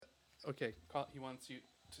Okay, he wants you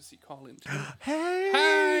to see Colin too.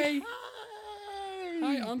 Hey!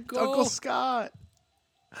 Hi, Uncle. Uncle Scott.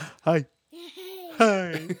 Hi.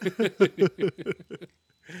 Hi.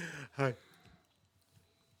 Hi.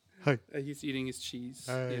 Hi. He's eating his cheese.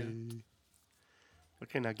 Hi. Yeah.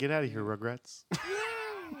 Okay, now get out of here, Rugrats.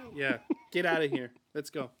 Yeah. Get out of here. Let's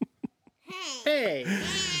go. Hey.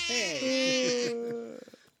 Hey.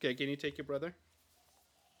 Okay, can you take your brother?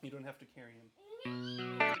 You don't have to carry him.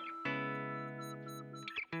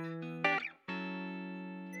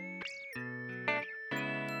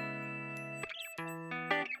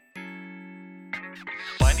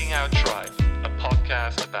 Finding Our Tribe, a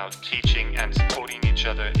podcast about teaching and supporting each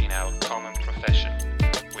other in our common profession,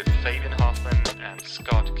 with Fabian Hoffman and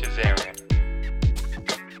Scott Kazarian.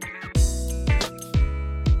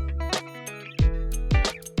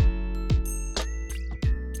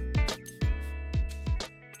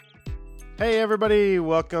 Hey, everybody.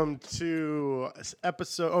 Welcome to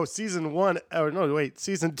season 1. Oh, no, wait.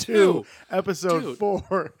 Season 2, episode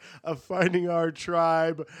 4 of Finding Our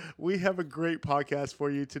Tribe. We have a great podcast for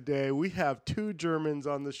you today. We have 2 Germans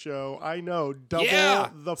on the show. I know, double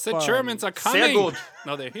the fun. The Germans are coming.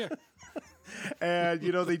 No, they're here. And,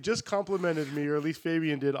 they just complimented me, or at least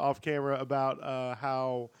Fabian did off camera, about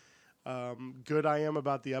how good I am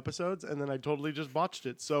about the episodes, and then I totally just botched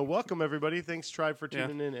it. So welcome, everybody. Thanks, Tribe, for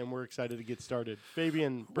tuning in, and we're excited to get started.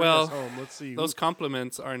 Fabian, bring us home. Let's see. Those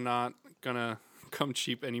compliments are not going to come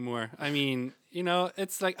cheap anymore. I mean,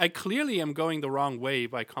 it's like I clearly am going the wrong way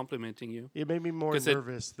by complimenting you. It made me more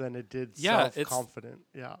nervous than it did self-confident.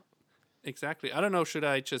 Yeah. Exactly. I don't know. Should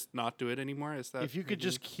I just not do it anymore? Is that if you could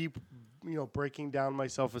just keep, breaking down my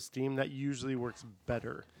self-esteem, that usually works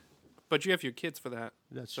better. But you have your kids for that.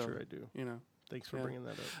 That's true, I do. Thanks for bringing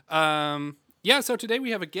that up. So today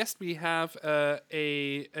we have a guest. We have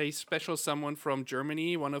a special someone from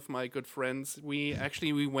Germany, one of my good friends. We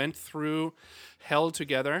went through hell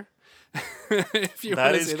together. If you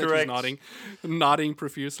want to say correct. That, he's nodding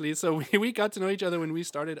profusely. So we got to know each other when we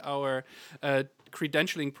started our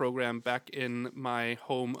credentialing program back in my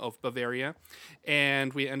home of Bavaria,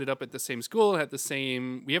 and we ended up at the same school. We have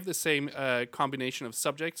the same combination of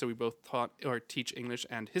subjects. So we both taught or teach English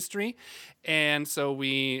and history, and so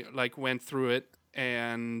we went through it.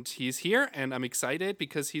 And he's here, and I'm excited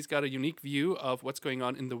because he's got a unique view of what's going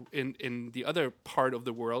on in the other part of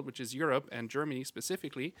the world, which is Europe and Germany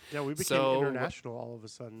specifically. Yeah, we became international all of a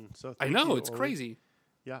sudden. So I know, it's Uli. crazy.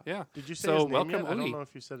 Yeah. Did you say his name welcome, yet? Uli. I don't know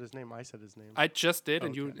if you said his name. I said his name. I just did,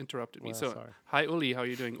 and you interrupted me. Well, So, sorry. Hi, Uli. How are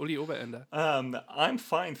you doing? Uli Oberender. I'm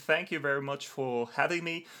fine. Thank you very much for having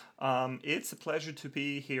me. It's a pleasure to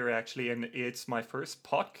be here, actually, and it's my first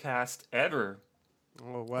podcast ever.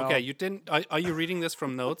 Oh, well. Okay, you didn't. Are you reading this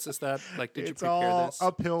from notes? Is that did you It's prepare all this?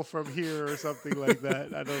 uphill from here or something like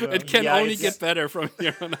that. I don't know. It can Yeah, only it's- get better from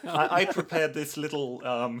here on out. I prepared this little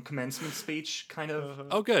commencement speech, kind of,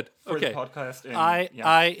 Oh, good. for Okay. the podcast. And,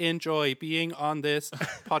 I enjoy being on this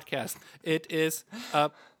podcast. It is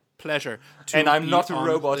a pleasure. and I'm be not a on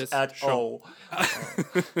robot this at show. all.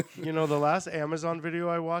 The last Amazon video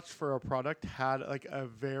I watched for a product had a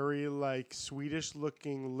very Swedish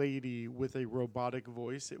looking lady with a robotic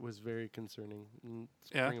voice. It was very concerning.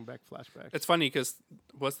 It's bringing back flashbacks. It's funny because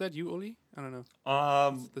was that you, Uli? I don't know.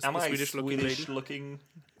 The Am I Swedish-looking Swedish lady? looking?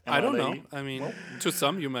 I don't know. lady? I mean, to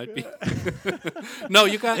some you might be. No,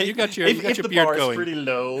 you got your If the beard bar is going. pretty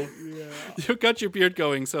low, You got your beard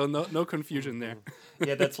going, so no confusion there.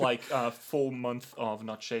 yeah, that's like a full month of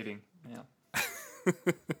not shaving. Yeah.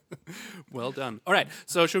 Well done. All right.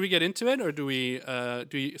 So should we get into it, or do we?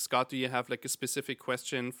 Scott, do you have a specific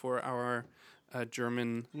question for our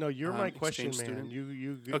German? No, you're my question man.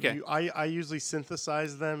 student? Okay. I usually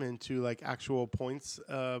synthesize them into actual points,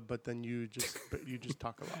 but then you just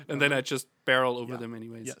talk a lot. And then I just barrel over them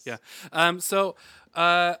anyways. Yes. Yeah. So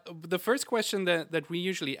the first question that we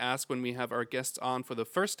usually ask when we have our guests on for the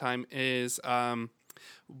first time is,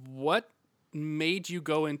 what made you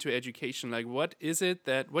go into education? What is it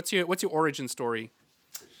what's your origin story?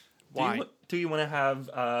 Why? Do you want to have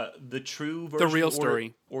the true version, The real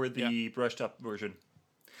story. or the brushed up version?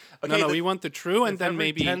 No, we want the true, and If then every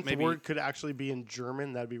maybe 10th word could actually be in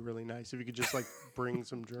German, that'd be really nice. If you could just bring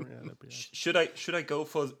some German. Yeah, that'd be nice. Should I go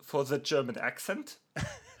for the German accent?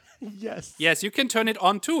 Yes. Yes, you can turn it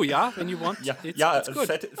on too, yeah, when you want. It's good.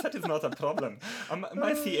 That is not a problem.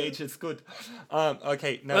 My CH is good.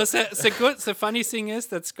 Okay, no. Well, the funny thing is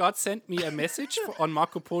that Scott sent me a message on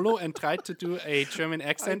Marco Polo and tried to do a German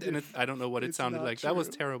accent, and I don't know what it sounded like. True. That was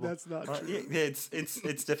terrible. That's not true. Yeah,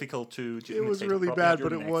 it's difficult to It was imitate really proper bad, German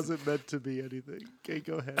but it accent. wasn't meant to be anything. Okay,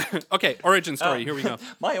 go ahead. Okay, origin story. Here we go.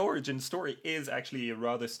 My origin story is actually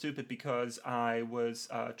rather stupid because I was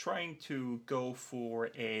trying to go for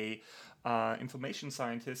a information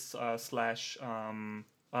scientist slash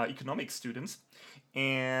economics students,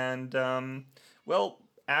 and well,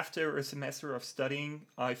 after a semester of studying,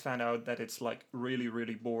 I found out that it's like really,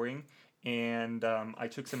 really boring. And I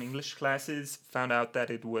took some English classes, found out that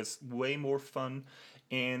it was way more fun.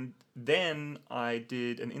 And then I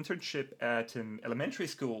did an internship at an elementary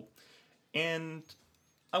school. And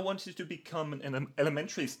I wanted to become an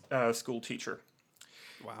elementary school teacher.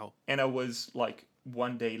 Wow. And I was like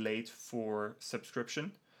one day late for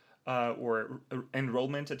subscription or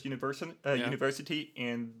enrollment at university.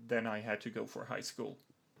 And then I had to go for high school.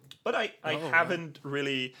 But I haven't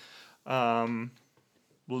really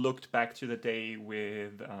looked back to the day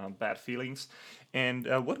with bad feelings. And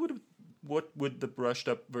what would the brushed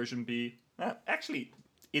up version be? Actually,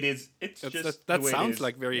 it's just that the way sounds it is.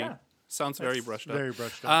 like sounds very brushed up. Very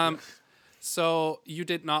brushed up. So you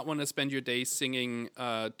did not want to spend your day singing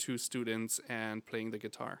to students and playing the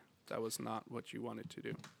guitar. That was not what you wanted to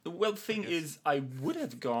do. Well, the thing is, I would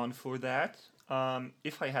have gone for that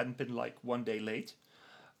if I hadn't been like one day late.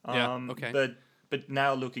 Okay. But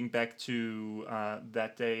now looking back to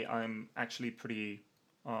that day, I'm actually pretty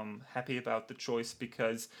happy about the choice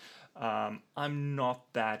because I'm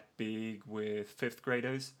not that big with fifth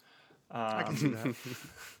graders. I can see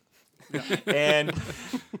that. And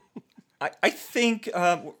I think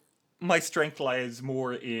my strength lies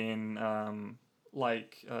more in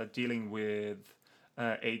dealing with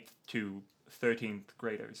 8th to 13th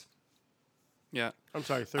graders. Yeah. I'm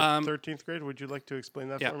sorry, 13th grade? Would you like to explain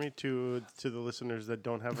that Yeah. for me to the listeners that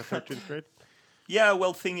don't have a 13th grade? Yeah,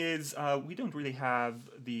 well, thing is, we don't really have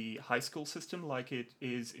the high school system like it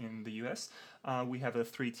is in the US. We have a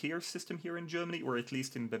 3-tier system here in Germany, or at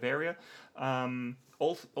least in Bavaria.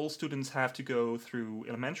 All students have to go through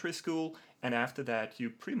elementary school, and after that, you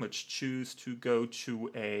pretty much choose to go to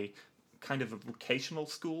a kind of a vocational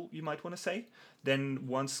school, you might want to say. Then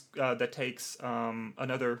once that takes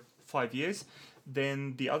another 5 years,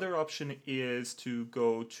 then the other option is to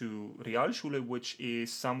go to Realschule, which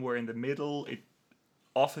is somewhere in the middle. It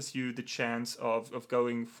offers you the chance of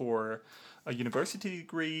going for a university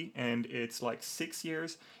degree, and it's like 6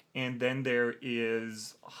 years. And then there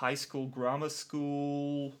is high school, grammar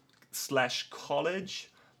school / college,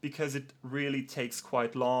 because it really takes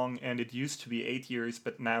quite long, and it used to be 8 years,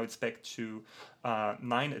 but now it's back to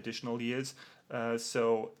 9 additional years.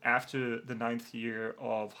 So after the 9th year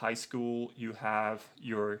of high school, you have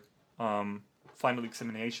your final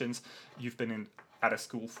examinations. You've been at a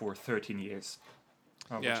school for 13 years.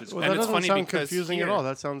 Which is Well, And that it's doesn't funny sound because confusing at here- all.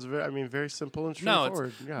 That sounds very simple and No,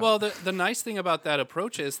 straightforward. well, the nice thing about that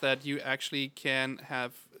approach is that you actually can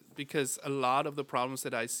have, because a lot of the problems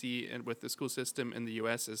that I see with the school system in the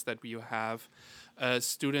US is that you have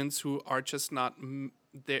students who are just not,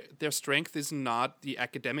 their strength is not the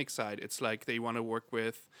academic side. It's like they want to work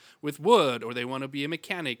with wood, or they want to be a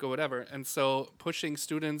mechanic or whatever. And so pushing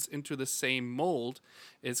students into the same mold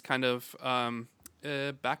is kind of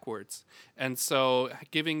backwards. And so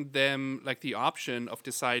giving them like the option of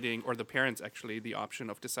deciding, or the parents actually the option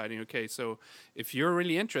of deciding, okay, so if you're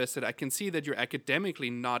really interested, I can see that you're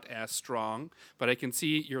academically not as strong, but I can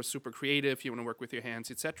see you're super creative, you want to work with your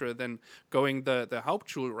hands, etc. Then going the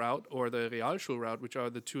Hauptschule route or the Realschule route, which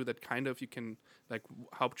are the two that kind of you can, like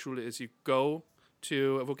Hauptschule is you go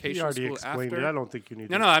to a You vocational already school explained after. it. I don't think you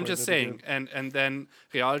need No, to I'm explain just it saying. again. And then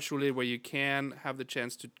Realschule, where you can have the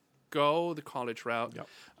chance to go the college route,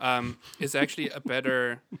 is actually a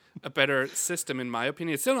better system in my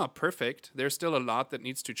opinion. It's still not perfect. There's still a lot that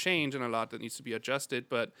needs to change and a lot that needs to be adjusted,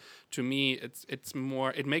 but to me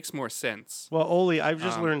it makes more sense. Well, Oli, I've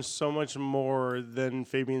just learned so much more than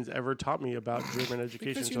Fabian's ever taught me about German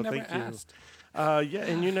education. Because you So never thank you. asked. Yeah,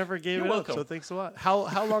 and you never gave You're it welcome. up. So thanks a lot.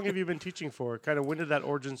 How long have you been teaching for? Kind of when did that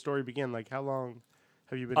origin story begin? Like how long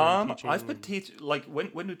have you been teaching? I've been teaching, like,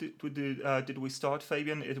 when did we start,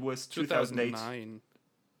 Fabian? It was 2008. 2009.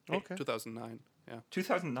 Okay. 2009. Yeah.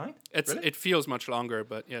 2009? It feels much longer,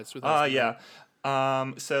 but yeah, it's 2009. Yeah.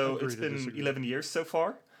 So Agree it's to been disagree. 11 years so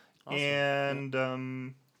far. Awesome.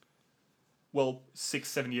 And,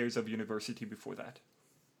 6-7 years of university before that.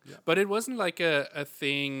 But it wasn't like a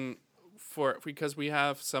thing because we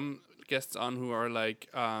have some guests on who are like,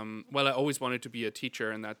 well, I always wanted to be a teacher,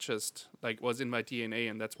 and that just like was in my DNA,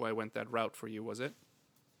 and that's why I went that route for you. Was it?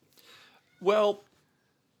 Well,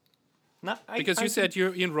 because you said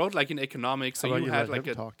you enrolled like in economics, so you had like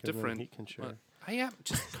a different. He can share. I am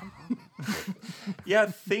just come on. Yeah,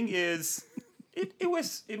 thing is,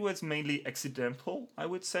 it was mainly accidental, I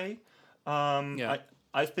would say.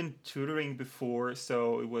 I've been tutoring before,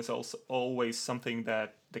 so it was also always something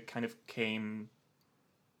that kind of came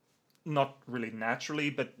not really naturally,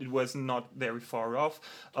 but it was not very far off.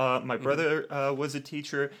 My brother was a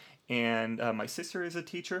teacher, and my sister is a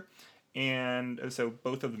teacher, and so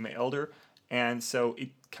both of them are elder, and so it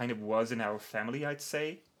kind of was in our family, I'd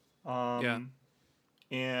say.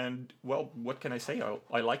 And well, what can I say?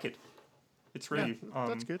 I like it. It's really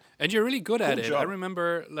that's good. And you're really good at it. job. I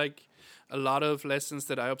remember like a lot of lessons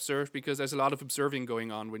that I observed, because there's a lot of observing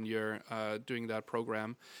going on when you're doing that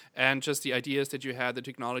program, and just the ideas that you had, the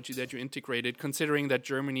technology that you integrated, considering that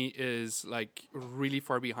Germany is like really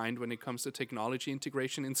far behind when it comes to technology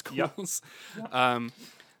integration in schools.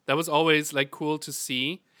 That was always like cool to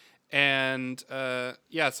see. And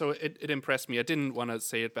so it impressed me. I didn't want to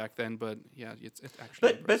say it back then, but yeah, it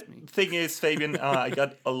actually impressed me. But thing is, Fabian, I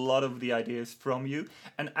got a lot of the ideas from you,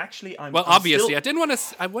 and actually, I'm obviously,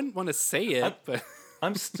 still, I wouldn't want to say it, but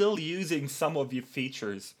I'm still using some of your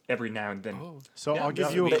features every now and then. So I'll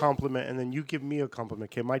give you a compliment, and then you give me a compliment.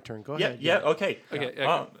 Okay, my turn. Go ahead. Okay. Okay,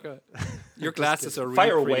 go ahead. Your glasses are really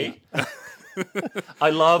fire pretty. away. I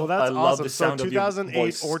love that's love awesome. the sound so of your 2008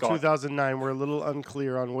 voice, or Scott. 2009, we're a little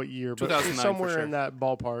unclear on what year, but 2009 somewhere for sure. in that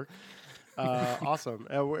ballpark. Awesome.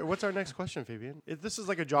 What's our next question, Fabian? This is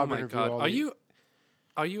like a job Oh my interview. God.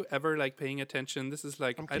 Are you ever like paying attention? This is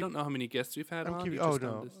like I don't know how many guests we've had on.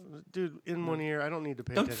 Dude, in one ear, I don't need to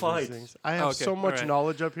pay Don't attention fight. to these things. I have Okay, so much alright.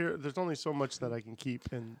 knowledge up here. There's only so much that I can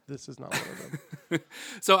keep, and this is not one of them.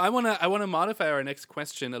 So I wanna modify our next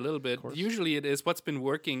question a little bit. Usually it is what's been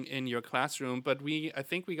working in your classroom, but I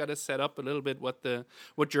think we got to set up a little bit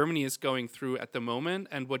what Germany is going through at the moment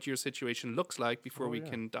and what your situation looks like before we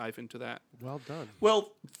can dive into that. Well done.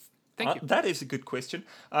 Well, Thank you. that is a good question.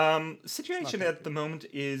 Situation at the moment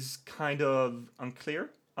is kind of unclear.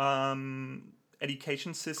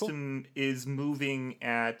 Education system is moving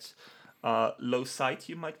at low sight,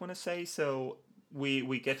 you might want to say. So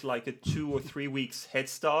we get like a 2 or 3 weeks head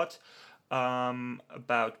start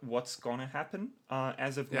about what's gonna happen.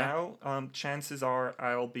 As of now, chances are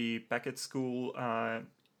I'll be back at school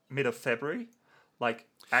mid of February. Like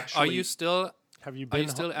actually, Are you still Have you Are been you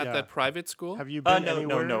still at that private school? Have you been no,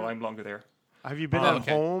 anywhere? no, I'm longer there. Have you been at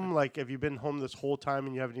okay. home? Like, have you been home this whole time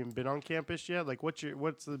and you haven't even been on campus yet? Like, what's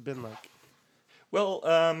it been like? Well,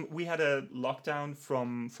 we had a lockdown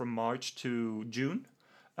from March to June.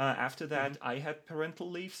 After that, I had parental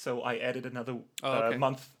leave, so I added another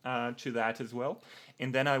month to that as well. And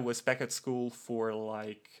then I was back at school for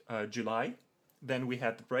like July. Then we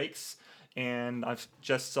had the breaks, and I've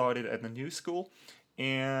just started at the new school.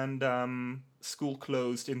 And school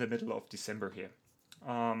closed in the middle of December here.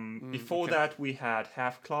 Before that, we had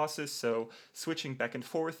half classes, so switching back and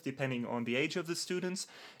forth depending on the age of the students.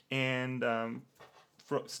 And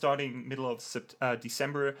starting middle of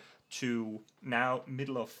December to now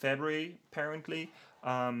middle of February, apparently,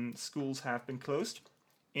 schools have been closed,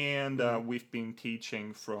 and we've been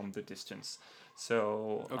teaching from the distance.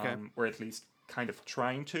 So, or at least kind of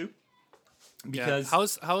trying to. Because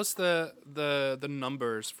how's the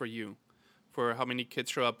numbers for you, for how many kids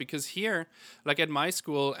show up? Because here, like at my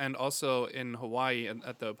school and also in Hawaii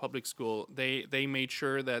at the public school, they made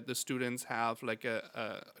sure that the students have like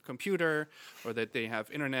a computer or that they have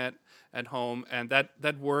internet at home, and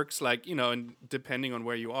that works like, you know, and depending on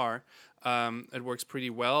where you are, it works pretty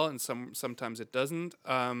well, and sometimes it doesn't.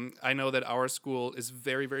 I know that our school is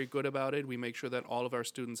very, very good about it. We make sure that all of our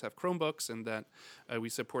students have Chromebooks and that we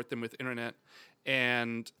support them with internet,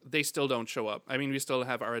 and they still don't show up. I mean, we still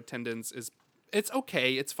have our attendance it's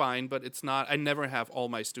okay, it's fine, but it's not. I never have all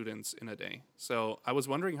my students in a day. So I was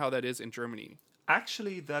wondering how that is in Germany.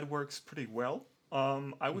 actually, that works pretty well.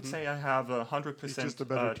 I would say I have 100% He's just a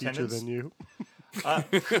better teacher attendance. than you.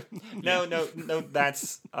 No,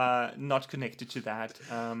 that's not connected to that.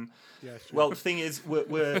 Well, the thing is,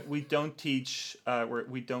 we don't teach,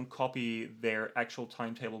 we don't copy their actual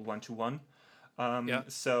timetable 1-to-1.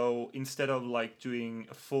 So instead of like doing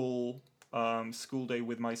a full school day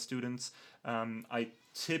with my students, I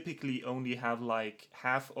typically only have like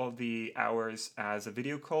half of the hours as a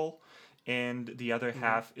video call, and the other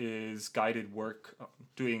half is guided work,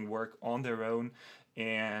 doing work on their own.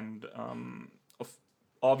 And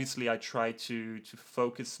obviously I try to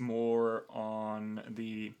focus more on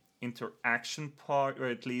the interaction part, or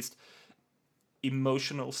at least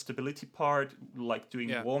emotional stability part, like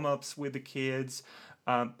doing warm-ups with the kids,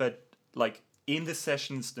 but like in the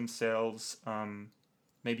sessions themselves,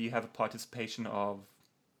 maybe you have a participation of,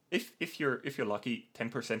 if you're lucky,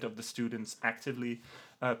 10% of the students actively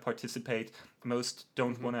participate. Most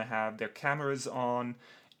don't want to have their cameras on.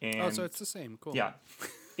 And so it's the same. Cool. Yeah,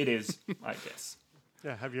 it is, I guess.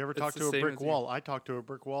 Yeah, have you ever talked to a brick wall? I talk to a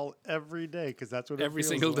brick wall every day because that's what every it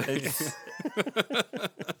single feels day.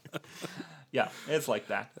 Yeah, it's like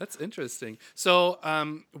that. That's interesting. So,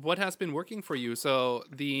 what has been working for you? So,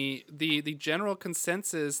 the general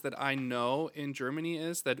consensus that I know in Germany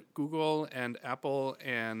is that Google and Apple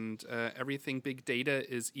and everything big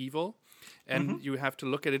data is evil, and you have to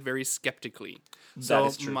look at it very skeptically. That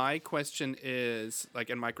is true. My question is, like,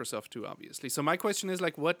 and Microsoft too, obviously. So my question is,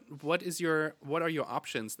 like, what are your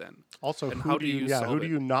options then? Also, and who do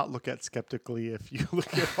you not look at skeptically if you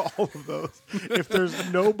look at all of those? If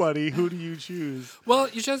there's nobody, who do you choose? Well,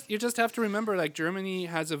 you just have to remember, like, Germany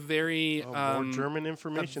has a very more German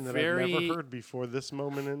information that I've never heard before this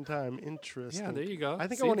moment in time. Interesting. Yeah, there you go. I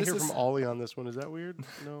think I want to hear from Ollie on this one. Is that weird?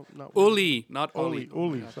 No, not Uli, not Ollie.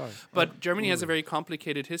 Uli, sorry. But Germany has a very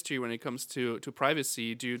complicated history when it comes to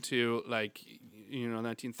privacy due to, like,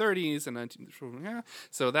 1930s and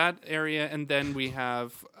so that area, and then we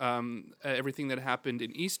have everything that happened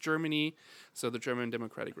in East Germany, so the German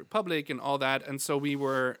Democratic Republic and all that, and so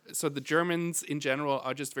the Germans in general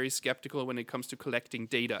are just very skeptical when it comes to collecting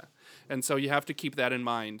data, and so you have to keep that in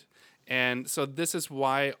mind. And so this is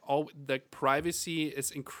why the privacy is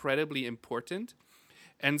incredibly important,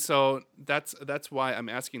 and so that's why I'm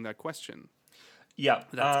asking that question. Yeah,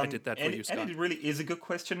 I did that for you, Scott. And it really is a good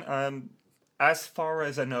question. As far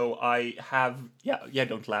as I know, I have... Yeah,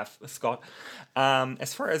 don't laugh, Scott.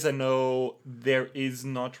 As far as I know, there is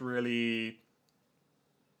not really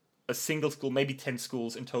a single school, maybe 10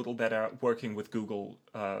 schools in total that are working with Google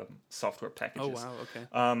software packages. Oh, wow,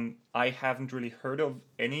 okay. I haven't really heard of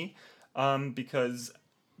any because,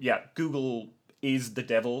 Google is the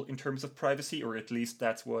devil in terms of privacy, or at least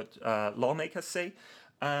that's what lawmakers say.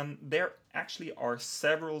 There actually are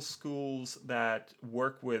several schools that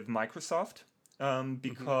work with Microsoft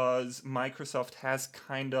because Microsoft has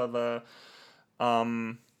kind of a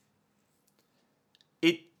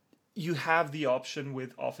you have the option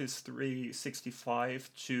with Office 365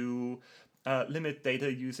 to limit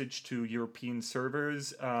data usage to European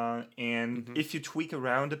servers, and if you tweak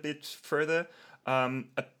around a bit further,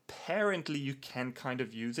 apparently you can kind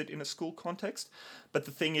of use it in a school context. But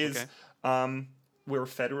the thing is, we're a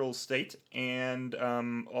federal state, and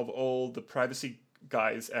of all the privacy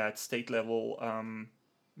guys at state level,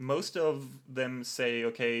 most of them say,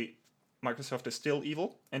 okay, Microsoft is still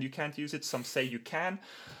evil and you can't use it. Some say you can,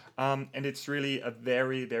 and it's really a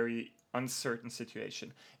very, very uncertain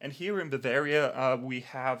situation. And here in Bavaria, we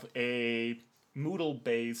have a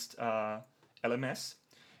Moodle-based LMS,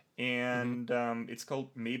 and it's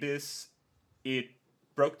called Mebis. It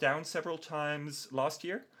broke down several times last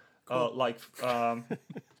year. Cool.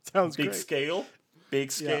 Sounds big great. scale,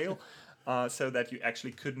 so that you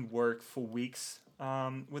actually couldn't work for weeks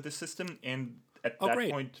with the system. And at that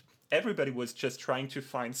point, everybody was just trying to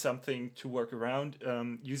find something to work around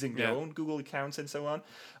using their own Google accounts and so on.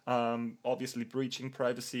 Obviously, breaching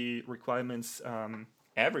privacy requirements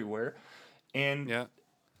everywhere. And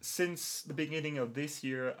since the beginning of this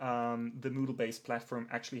year, the Moodle-based platform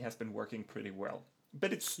actually has been working pretty well.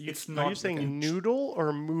 But it's not... Are you saying Noodle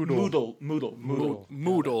or Moodle?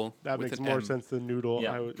 Moodle. That makes more sense than Noodle.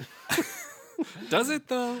 Yeah. Does it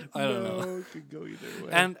though? I don't know. It could go either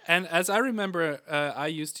way. And as I remember, I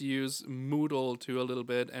used to use Moodle too a little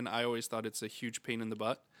bit, and I always thought it's a huge pain in the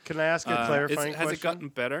butt. Can I ask a clarifying question? Has it gotten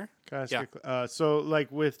better? Can I ask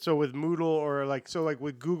with Moodle or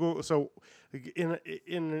with Google, in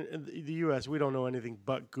the US we don't know anything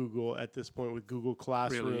but Google at this point with Google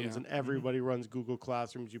Classrooms, and everybody runs Google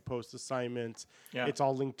Classrooms. You post assignments. It's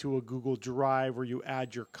all linked to a Google Drive where you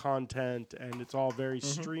add your content, and it's all very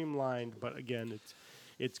streamlined, but again,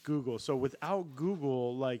 it's Google. So without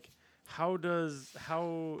Google, like,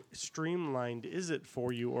 how streamlined is it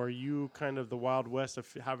for you, or are you kind of the Wild West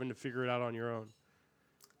of having to figure it out on your own?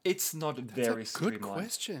 It's not very streamlined. Good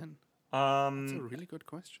question. That's a really good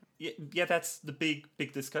question. Yeah, that's the big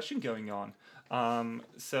discussion going on.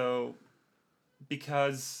 So,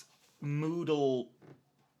 because Moodle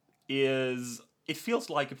it feels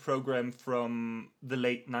like a program from the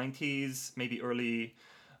late 90s, maybe early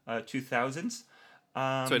 2000s.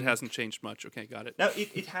 So it hasn't changed much. Okay, got it. No,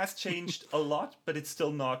 it has changed a lot, but it's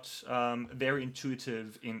still not very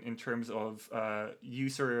intuitive in terms of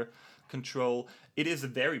user control. It is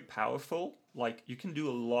very powerful. Like, you can do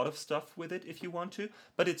a lot of stuff with it if you want to,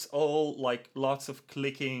 but it's all like lots of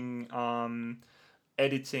clicking,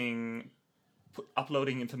 editing,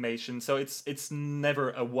 uploading information. So it's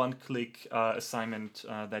never a one-click assignment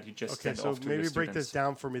that you just send off to your maybe break students. this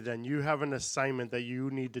down for me then. You have an assignment that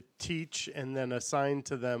you need to teach and then assign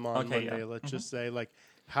to them on Monday. Yeah. Let's just say, like,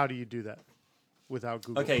 how do you do that without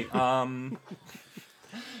Google? Okay.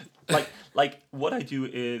 Like what I do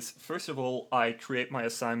is, first of all, I create my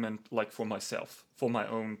assignment like for myself, for my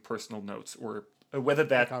own personal notes, or whether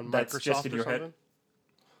Like on that's Microsoft just in or your something?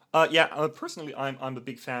 head. Personally, I'm a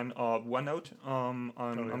big fan of OneNote. I'm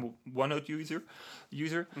a OneNote user.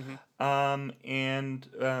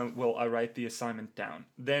 Well, I write the assignment down.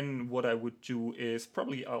 Then what I would do is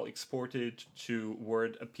probably I'll export it to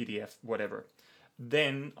Word, a PDF, whatever.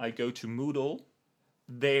 Then I go to Moodle.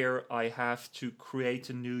 There I have to create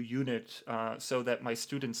a new unit so that my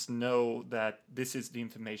students know that this is the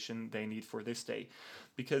information they need for this day.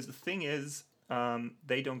 Because the thing is,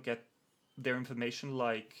 they don't get their information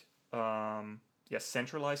like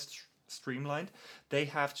centralized, streamlined. They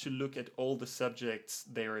have to look at all the subjects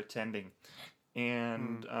they're attending.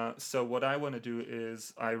 And so what I want to do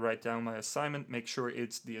is I write down my assignment, make sure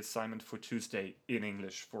it's the assignment for Tuesday in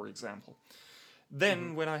English, for example.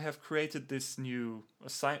 Then when I have created this new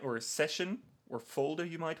session or folder,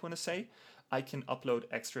 you might want to say, I can upload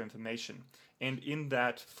extra information. And in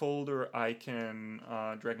that folder, I can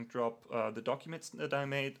drag and drop the documents that I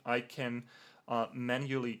made. I can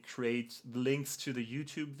manually create links to the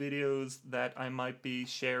YouTube videos that I might be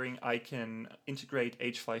sharing. I can integrate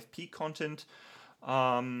H5P content.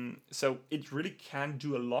 So it really can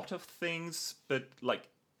do a lot of things, but like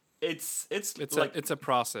it's a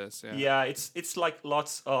process. Yeah. Yeah, it's like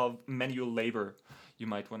lots of manual labor, you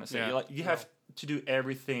might want to say. Yeah. You have to do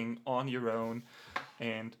everything on your own,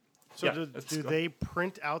 and So do they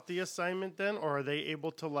print out the assignment then, or are they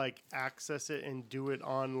able to like access it and do it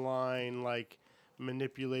online, like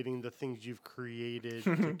manipulating the things you've created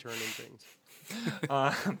to turn in things?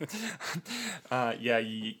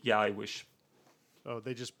 I wish. Oh,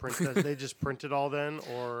 they just print that. They just print it all then,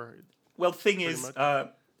 or Well, thing is, much.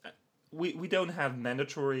 we don't have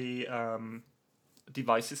mandatory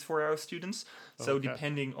devices for our students. So Okay.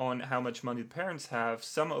 depending on how much money the parents have,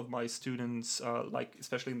 some of my students, like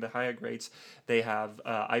especially in the higher grades, they have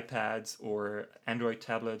iPads or Android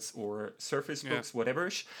tablets or Surface Books, whatever,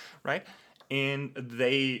 right? And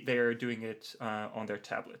they are doing it on their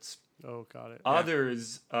tablets. Oh, got it.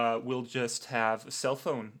 Others will just have a cell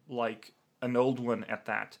phone, like an old one at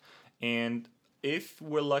that. And if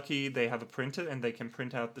we're lucky, they have a printer and they can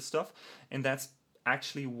print out the stuff. And that's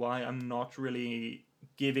actually why I'm not really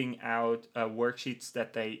giving out worksheets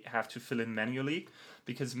that they have to fill in manually,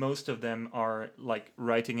 because most of them are like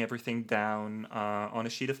writing everything down on a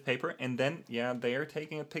sheet of paper. And then, they are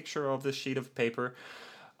taking a picture of the sheet of paper,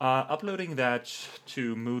 uploading that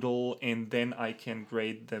to Moodle, and then I can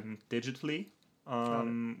grade them digitally.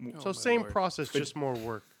 So same process, just more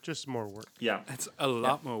work. Just more work. Yeah. It's a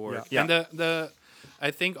lot more work. Yeah. And I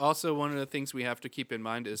think also one of the things we have to keep in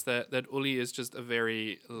mind is that Uli is just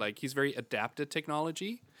he's very adept at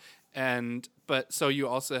technology. But so you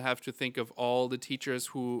also have to think of all the teachers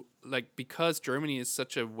who, like, because Germany is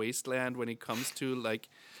such a wasteland when it comes to like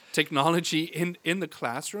technology in the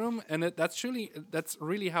classroom, and that's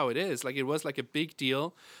really how it is. Like, it was like a big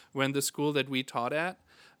deal when the school that we taught at,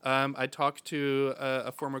 I talked to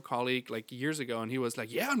a former colleague like years ago, and he was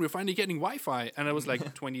like, "Yeah, and we're finally getting Wi-Fi," and it was like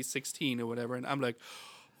 2016 or whatever, and I'm like,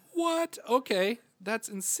 "What? Okay, that's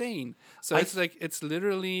insane." So it's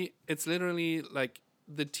literally like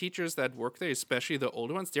the teachers that work there, especially the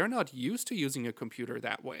older ones, they're not used to using a computer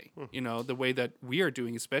that way. You know, the way that we are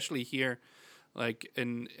doing, especially here, like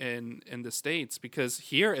in the States, because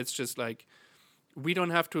here it's just like, we don't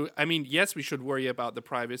have to. I mean, yes, we should worry about the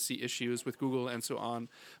privacy issues with Google and so on,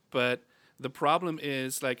 but the problem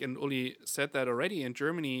is, like, and Uli said that already, in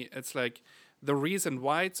Germany, it's like the reason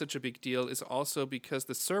why it's such a big deal is also because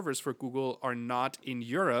the servers for Google are not in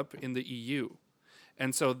Europe, in the EU.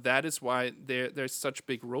 And so that is why there's such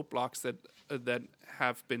big roadblocks that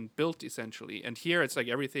have been built, essentially. And here it's like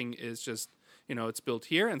everything is just, it's built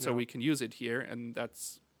here, and so we can use it here, and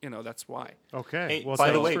that's why. Okay. Hey, Well, by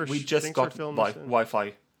the thanks way, for we just thanks for got filling us in.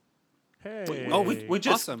 Wi-Fi. Hey. We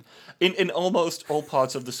just Awesome. in almost all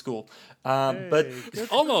parts of the school, but good.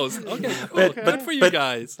 Almost. Okay. Cool. But- Good for you but-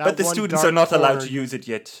 guys. That but the one students dark are not allowed corner, to use it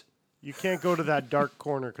yet. You can't go to that dark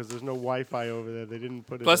corner because there's no Wi-Fi over there. They didn't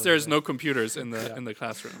put it. Plus, over there's there. no computers in the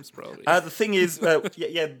classrooms, probably. The thing is,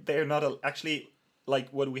 they're not actually, like,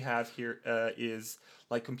 what we have here is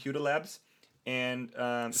like computer labs, and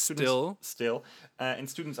Still, and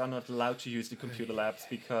students are not allowed to use the computer labs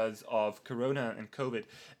because of Corona and COVID.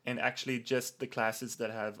 And actually, just the classes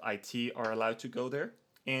that have IT are allowed to go there,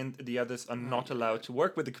 and the others are not allowed to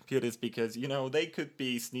work with the computers because they could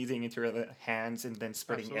be sneezing into their hands and then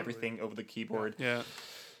spreading everything over the keyboard. Yeah.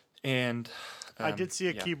 And I did see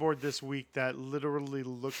a keyboard this week that literally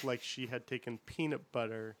looked like she had taken peanut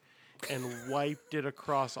butter and wiped it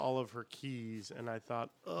across all of her keys, and I thought,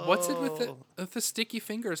 What's it with the sticky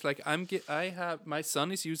fingers? Like my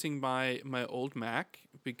son is using my old Mac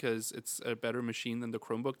because it's a better machine than the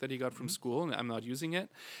Chromebook that he got from school, and I'm not using it,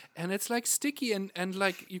 and it's like sticky and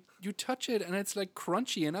like you touch it and it's like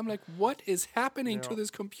crunchy, and I'm like, what is happening to this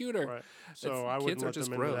computer? Right. So I wouldn't let them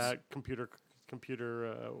into gross. that computer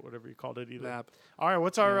whatever you called it either. Lab. All right,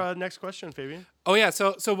 what's our next question, Fabian? Oh yeah,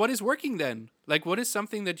 so what is working then? Like, what is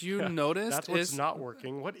something that you noticed? That's what's not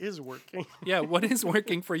working. What is working? Yeah, what is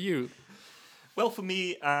working for you? Well, for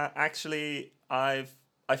me, actually, I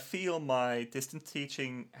feel my distance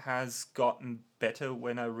teaching has gotten better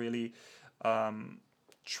when I really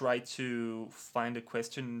try to find a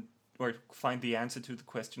question or find the answer to the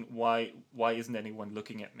question, why isn't anyone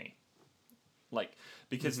looking at me? Like,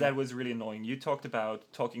 because that was really annoying. You talked about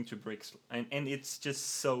talking to bricks, and it's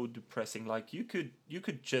just so depressing. Like, you could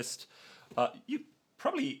just you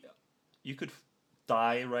could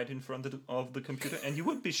die right in front of the computer, and you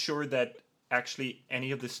wouldn't be sure that actually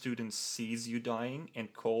any of the students sees you dying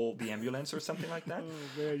and call the ambulance or something like that.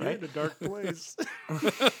 Oh man, you're in a dark place.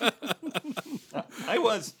 I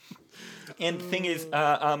was, and the thing is,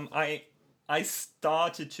 I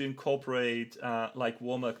started to incorporate like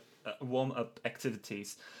warm-up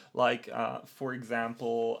activities, like for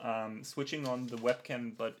example switching on the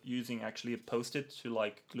webcam but using actually a post-it to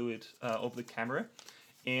like glue it over the camera,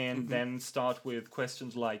 and then start with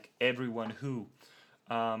questions like everyone who,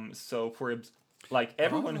 so for like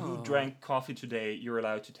everyone who drank coffee today, you're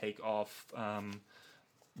allowed to take off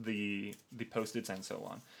the post-its and so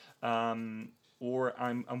on. Or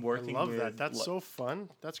I'm working. I love with that. That's so fun.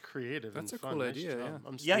 That's creative. That's and a fun. cool Nice idea. job. Yeah.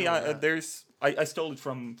 I'm stealing Yeah. that. There's I stole it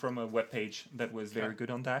from a webpage that was very good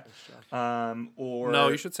on that. Or No,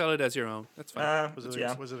 you should sell it as your own. That's fine. Was it,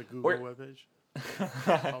 yeah. was it a Google webpage?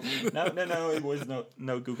 No, it was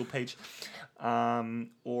no Google page.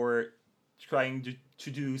 Or trying to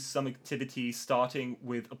do some activity starting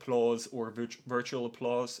with applause or virtual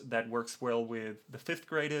applause that works well with the 5th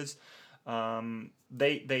graders.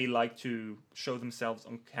 They like to show themselves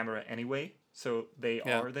on camera anyway, so they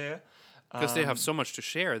are there. Because they have so much to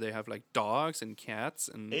share. They have like dogs and cats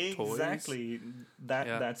and toys. Exactly.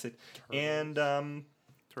 That's it. And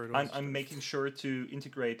I'm making sure to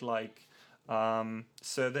integrate like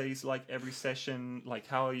surveys like every session, like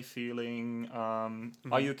how are you feeling?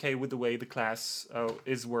 Are you okay with the way the class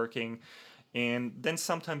is working? And then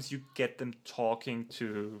sometimes you get them talking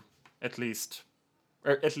to at least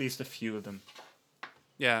a few of them.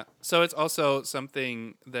 Yeah. So it's also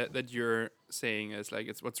something that you're saying is like,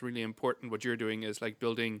 it's what's really important. What you're doing is like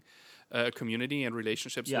building a community and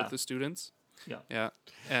relationships with the students. Yeah. Yeah.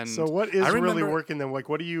 And so what is really working then? Like,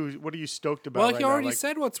 what are you stoked about? Well, right he already now? Like,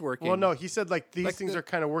 said what's working. well, no, he said like these Like things are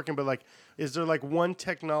kind of working, but like, is there like one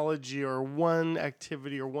technology or one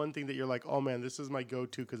activity or one thing that you're like, oh man, this is my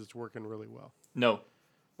go-to because it's working really well? No.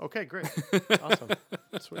 Okay, great, awesome,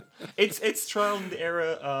 sweet. It's trial and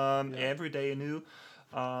error. Every day anew.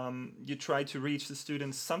 You try to reach the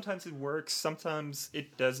students. Sometimes it works, sometimes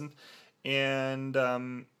it doesn't, and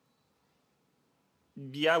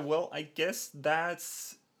well, I guess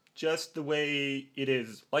that's just the way it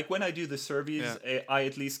is. Like when I do the surveys, I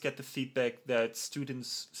at least get the feedback that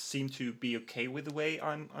students seem to be okay with the way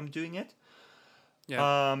I'm doing it.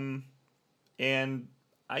 Yeah. And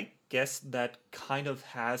I guess that kind of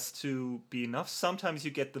has to be enough. Sometimes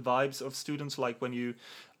you get the vibes of students, like when you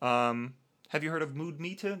have you heard of Mood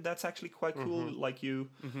Meter? That's actually quite cool. Like you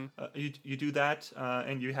do that,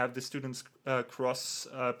 and you have the students put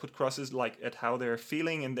crosses like at how they're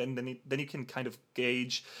feeling, and then you can kind of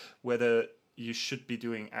gauge whether you should be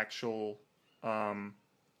doing actual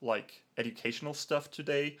like educational stuff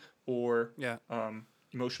today or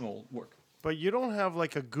emotional work. But you don't have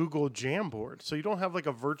like a Google Jamboard, so you don't have like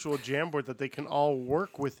a virtual Jamboard that they can all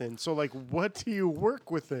work within. So like, what do you work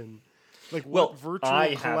within? Like, what virtual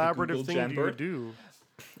collaborative thing Jamboard. do you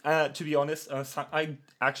do? To be honest, I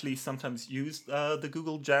actually sometimes use the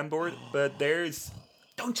Google Jamboard, but there's...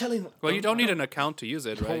 Don't tell anyone. Well, you don't need an account to use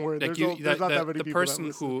it, right? Don't worry, like there's not that many the people that person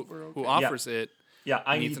listen. who offers it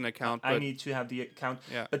I needs need an account. I need to have the account.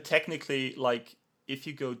 Yeah. But technically, like, if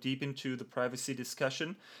you go deep into the privacy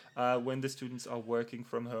discussion, when the students are working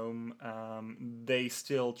from home, they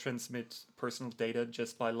still transmit personal data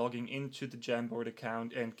just by logging into the Jamboard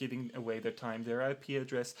account and giving away their time, their IP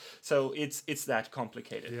address. So it's that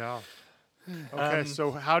complicated. Yeah. Okay, so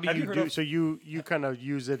how do have you you heard do? of- So you kind of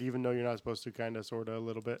use it even though you're not supposed to, kind of, sort of, a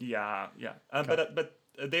little bit. Yeah. But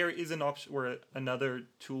there is an option or another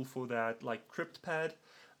tool for that, like CryptPad.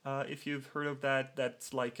 If you've heard of that,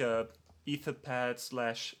 that's like a Etherpad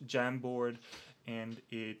 / Jamboard, and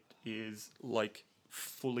it is like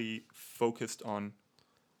fully focused on.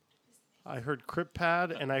 I heard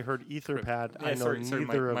CryptPad and I heard Etherpad. Yeah, I know sorry,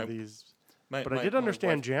 neither my- of these, My, but I did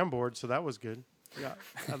understand Jamboard, so that was good. Yeah,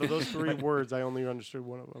 out of those three words, I only understood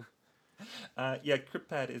one of them.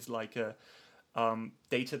 CryptPad is like a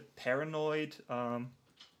data paranoid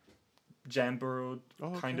Jamboard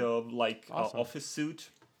kind of like Awesome. office suit.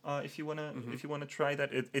 If you wanna try that,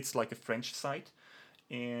 it's like a French site,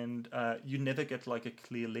 and you never get like a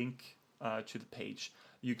clear link to the page.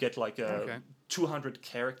 You get like a 200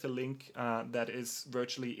 character link that is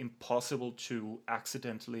virtually impossible to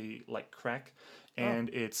accidentally like crack, and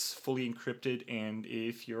it's fully encrypted. And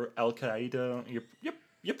if you're Al Qaeda,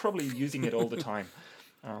 you're probably using it all the time.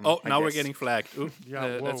 Now we're guess. getting flagged. Ooh,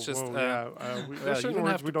 Yeah, that's just there's you certain don't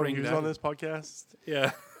words have we to don't bring use that on in. this podcast.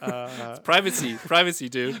 yeah. Uh, Privacy,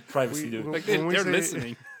 dude. Privacy, we- dude. we- Like when we they're say-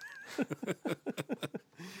 listening.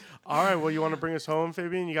 all right, well, you want to bring us home,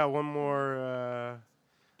 Fabian? You got one more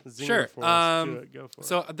zinger Sure. for us. Do it. Go for it.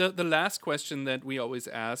 So the last question that we always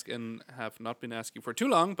ask and have not been asking for too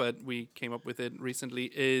long, but we came up with it recently,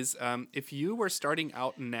 is if you were starting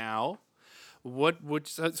out now, what would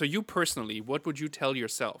so you personally, what would you tell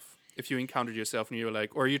yourself if you encountered yourself and you're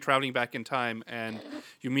like, or you're traveling back in time and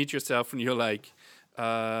you meet yourself and you're like,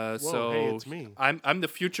 so hey, it's me. I'm the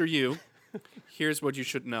future you. Here's what you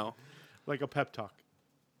should know. Like a pep talk.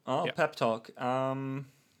 Oh, Yeah. pep talk.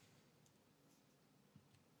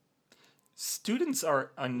 Students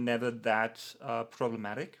are never that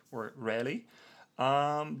problematic, or rarely.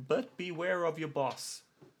 But beware of your boss.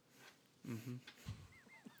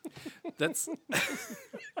 That's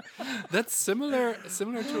that's similar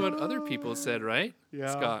to what other people said, right? Yeah.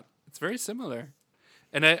 Scott. It's very similar,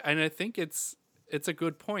 and I think it's a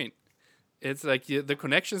good point. It's like the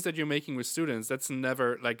connections that you're making with students. That's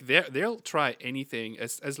never like they'll try anything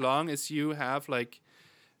as long as you have like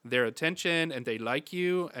their attention and they like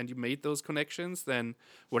you and you made those connections. Then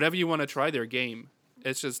whatever you want to try, their game.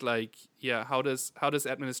 It's just like how does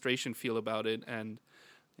administration feel about it? And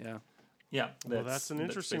yeah. Yeah, Well, that's an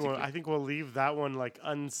interesting one. basically- I think we'll leave that one like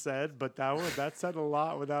unsaid, but that said a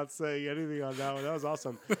lot without saying anything on that one. That was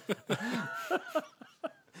awesome.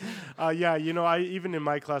 Yeah, I even in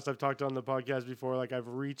my class, I've talked on the podcast before, like I've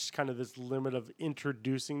reached kind of this limit of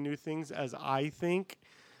introducing new things as I think,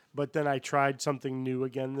 but then I tried something new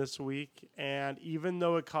again this week, and even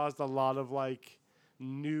though it caused a lot of like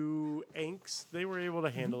new angst, they were able to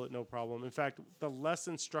handle it no problem. In fact, the less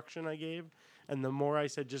instruction I gave, and the more I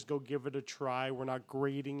said, just go give it a try. We're not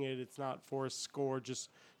grading it. It's not for a score. Just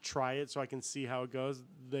try it so I can see how it goes.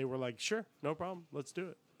 They were like, sure, no problem. Let's do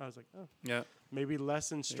it. I was like, oh, Yeah. maybe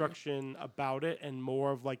less instruction about it and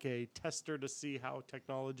more of like a tester to see how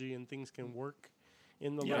technology and things can work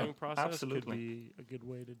in the Yeah, learning process could absolutely. be a good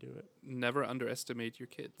way to do it. Never underestimate your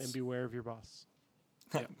kids. And beware of your boss.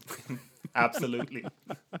 Absolutely.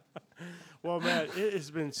 Well, Matt, it has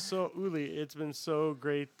been so Uli. It's been so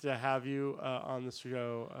great to have you on the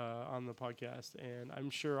show, on the podcast, and I'm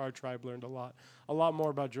sure our tribe learned a lot more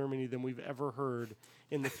about Germany than we've ever heard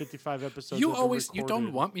in the 55 episodes. You that have been always you don't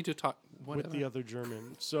recorded want me to talk with the other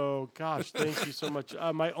German. So, gosh, thank you so much.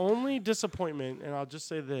 My only disappointment, and I'll just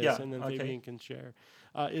say this, Yeah, and then okay. Fabian can share,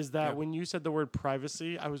 is that when you said the word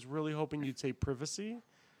privacy, I was really hoping you'd say privacy.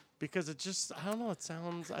 Because it just, I don't know, it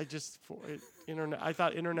sounds, I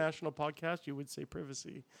thought international podcast, you would say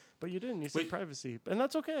privacy. But you didn't, you said Wait. privacy. And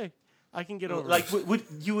that's okay. I can get over Like, it.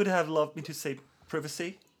 would have loved me to say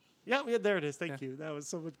privacy? Yeah, there it is. Thank you. That was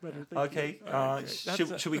so much better. Thank Okay. you. All right, great.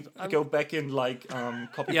 That's Should we I'm- go back in like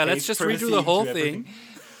copy? Yeah, let's paste just privacy redo the whole to thing. everything?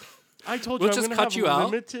 I told We'll you I'm just going to cut have you out.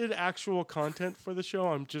 limited actual content for the show.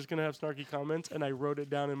 I'm just going to have snarky comments, and I wrote it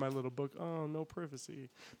down in my little book. Oh, no privacy.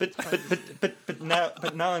 But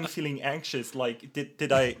now I'm feeling anxious. Like,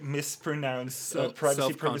 did I mispronounce privacy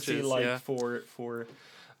Self-conscious, like yeah. for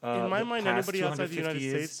In my the mind, past anybody outside the 250 United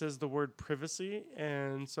years? States says the word privacy,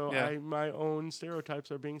 and so Yeah. my own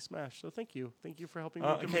stereotypes are being smashed. So thank you for helping me.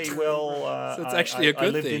 Okay, demonstrate well, that. So it's actually a I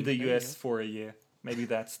good lived in thing. the There you US for a year. Maybe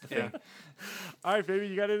that's the thing. All right, baby,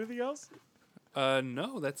 you got anything else?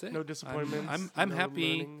 No, that's it. No disappointments. I'm no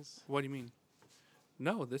happy. learnings? What do you mean?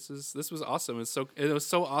 no, this was awesome. It was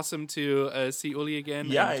so awesome to see Uli again.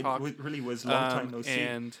 Yeah, and talk. It really was a long time no see.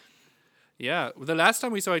 And yeah, the last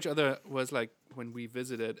time we saw each other was like when we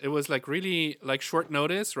visited. It was like really like short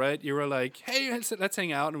notice, right? You were like, "Hey, let's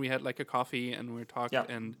hang out," and we had like a coffee and we were talking.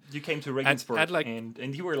 Yeah, and you came to Regensburg,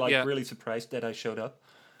 and you were like really surprised that I showed up.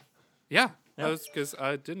 Yeah. That was because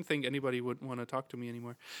I didn't think anybody would want to talk to me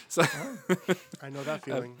anymore. So I know that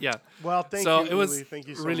feeling. yeah. Well, thank you. So it was thank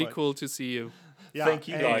you so really much. cool to see you. Yeah, Thank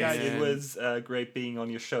you, guys. guys. It was great being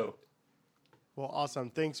on your show. Well, awesome.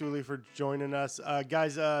 Thanks, Uli, for joining us.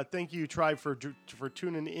 Guys, thank you, Tribe, for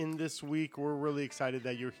tuning in this week. We're really excited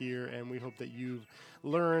that you're here, and we hope that you've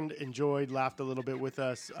learned, enjoyed, laughed a little bit with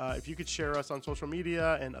us. If you could share us on social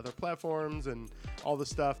media and other platforms and all the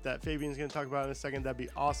stuff that Fabian's going to talk about in a second, that'd be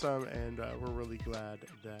awesome, and we're really glad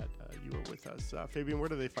that you were with us. Fabian, where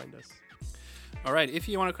do they find us? All right, if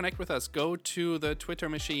you want to connect with us, go to the Twitter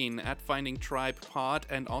machine at Finding Tribe Pod,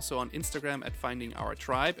 and also on Instagram at Finding Our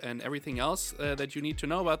Tribe, and everything else that you need to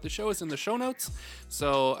know about the show is in the show notes.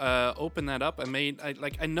 So open that up.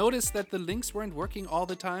 I noticed that the links weren't working all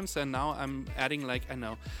the time, so now I'm adding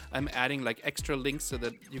extra links so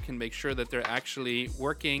that you can make sure that they're actually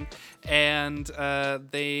working. And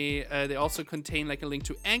they also contain like a link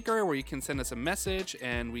to Anchor where you can send us a message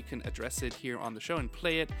and we can address it here on the show and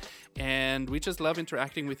play it. And we just love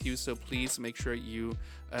interacting with you, so please make sure you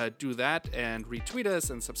do that and retweet us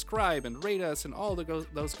and subscribe and rate us and all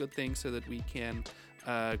those good things so that we can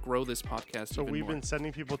grow this podcast. So even we've more. been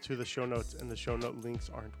sending people to the show notes, and the show note links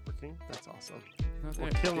aren't working. That's awesome. No,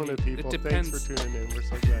 We're killing it, people. It depends. Thanks for tuning in. We're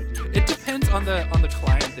so glad you did. It depends on the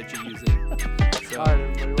client that you're using. So All right,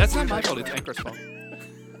 everybody. We'll that's see you not my next fault. It's time. Anchor's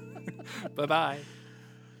fault. Bye-bye.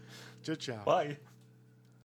 Ciao, ciao. Bye.